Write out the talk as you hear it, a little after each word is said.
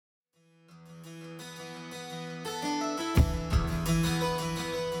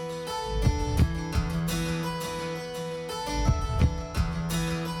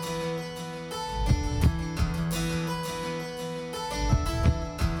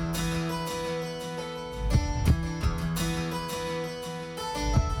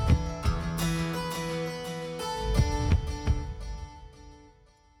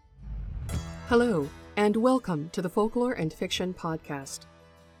Hello, and welcome to the Folklore and Fiction Podcast.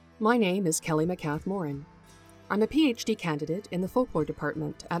 My name is Kelly McCath-Morin. I'm a PhD candidate in the Folklore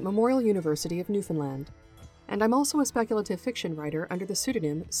Department at Memorial University of Newfoundland, and I'm also a speculative fiction writer under the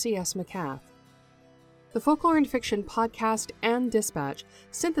pseudonym C.S. McCath. The Folklore and Fiction Podcast and Dispatch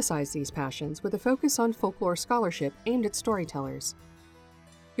synthesize these passions with a focus on folklore scholarship aimed at storytellers.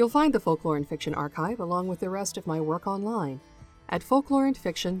 You'll find the Folklore and Fiction archive along with the rest of my work online at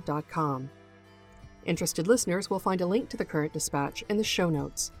folkloreandfiction.com. Interested listeners will find a link to the current dispatch in the show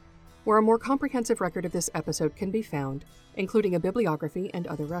notes, where a more comprehensive record of this episode can be found, including a bibliography and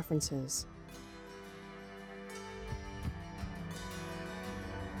other references.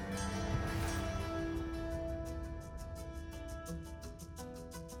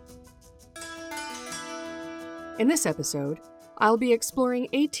 In this episode, I'll be exploring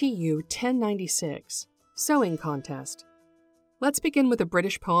ATU 1096, Sewing Contest. Let's begin with a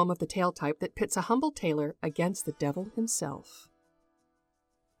British poem of the tale type that pits a humble tailor against the devil himself.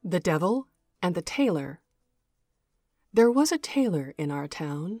 The Devil and the Tailor. There was a tailor in our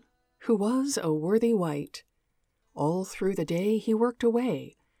town who was a worthy wight. All through the day he worked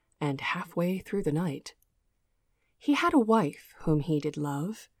away, and halfway through the night. He had a wife whom he did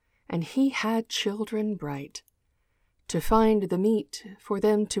love, and he had children bright. To find the meat for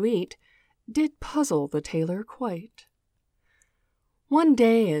them to eat did puzzle the tailor quite. One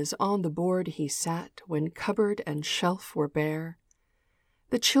day as on the board he sat, when cupboard and shelf were bare,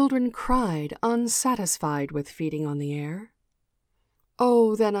 the children cried, unsatisfied with feeding on the air.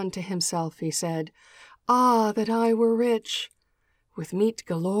 Oh, then unto himself he said, Ah, that I were rich, with meat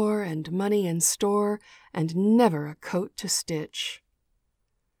galore and money in store, and never a coat to stitch.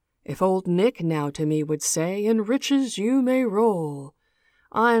 If old Nick now to me would say, In riches you may roll,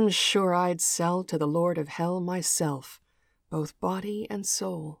 I'm sure I'd sell to the Lord of Hell myself, both body and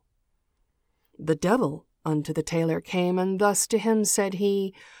soul. The devil unto the tailor came, and thus to him said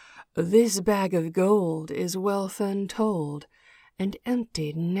he, This bag of gold is wealth untold, and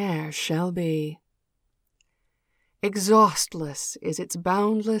emptied ne'er shall be. Exhaustless is its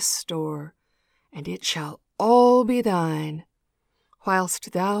boundless store, and it shall all be thine,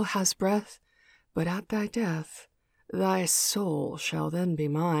 whilst thou hast breath, but at thy death thy soul shall then be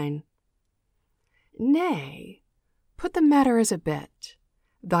mine. Nay, put the matter as a bet,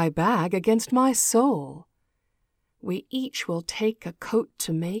 thy bag against my soul. We each will take a coat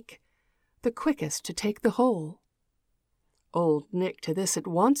to make, the quickest to take the whole. Old Nick to this at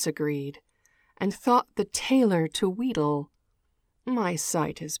once agreed, and thought the tailor to wheedle. My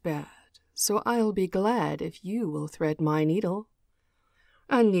sight is bad, so I'll be glad if you will thread my needle.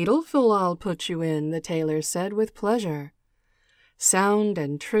 A needleful I'll put you in, the tailor said with pleasure. Sound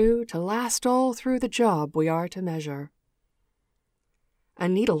and true to last all through the job we are to measure. A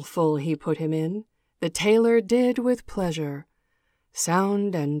needleful he put him in, the tailor did with pleasure.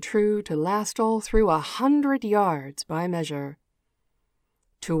 Sound and true to last all through 100 yards by measure.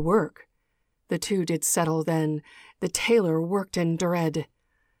 To work, the two did settle then, the tailor worked in dread.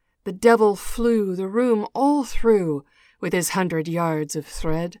 The devil flew the room all through with his 100 yards of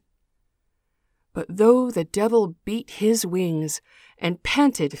thread. But though the devil beat his wings and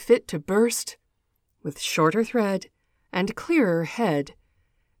panted fit to burst, with shorter thread and clearer head,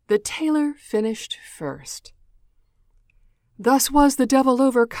 the tailor finished first. Thus was the devil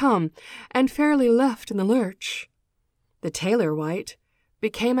overcome and fairly left in the lurch. The tailor white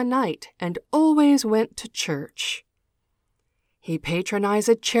became a knight and always went to church. He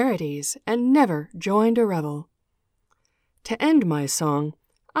patronized charities and never joined a revel. To end my song,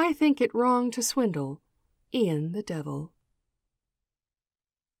 I think it wrong to swindle Ian the Devil.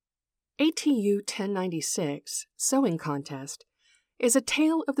 ATU 1096, Sewing Contest, is a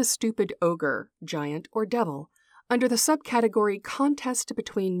tale of the stupid ogre, giant, or devil under the subcategory Contest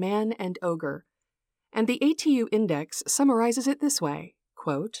between Man and Ogre, and the ATU Index summarizes it this way,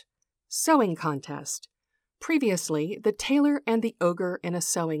 quote, Sewing Contest. Previously, the tailor and the ogre in a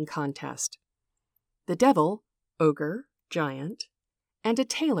sewing contest. The devil, ogre, giant, and a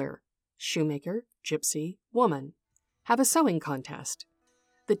tailor, shoemaker, gypsy, woman, have a sewing contest.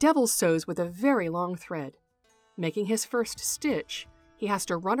 The devil sews with a very long thread. Making his first stitch, he has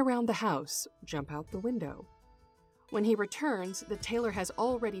to run around the house, jump out the window. When he returns, the tailor has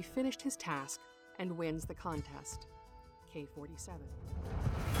already finished his task and wins the contest. K47.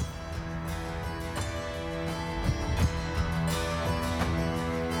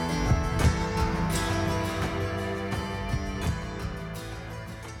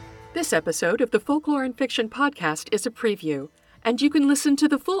 This episode of the Folklore and Fiction Podcast is a preview, and you can listen to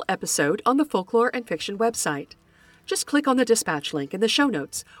the full episode on the Folklore and Fiction website. Just click on the dispatch link in the show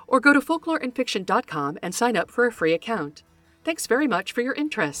notes or go to folkloreandfiction.com and sign up for a free account. Thanks very much for your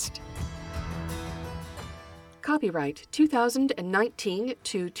interest. Copyright 2019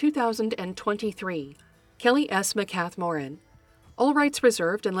 to 2023. Kelly S. McCath Morin. All rights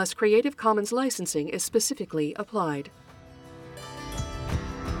reserved unless Creative Commons licensing is specifically applied.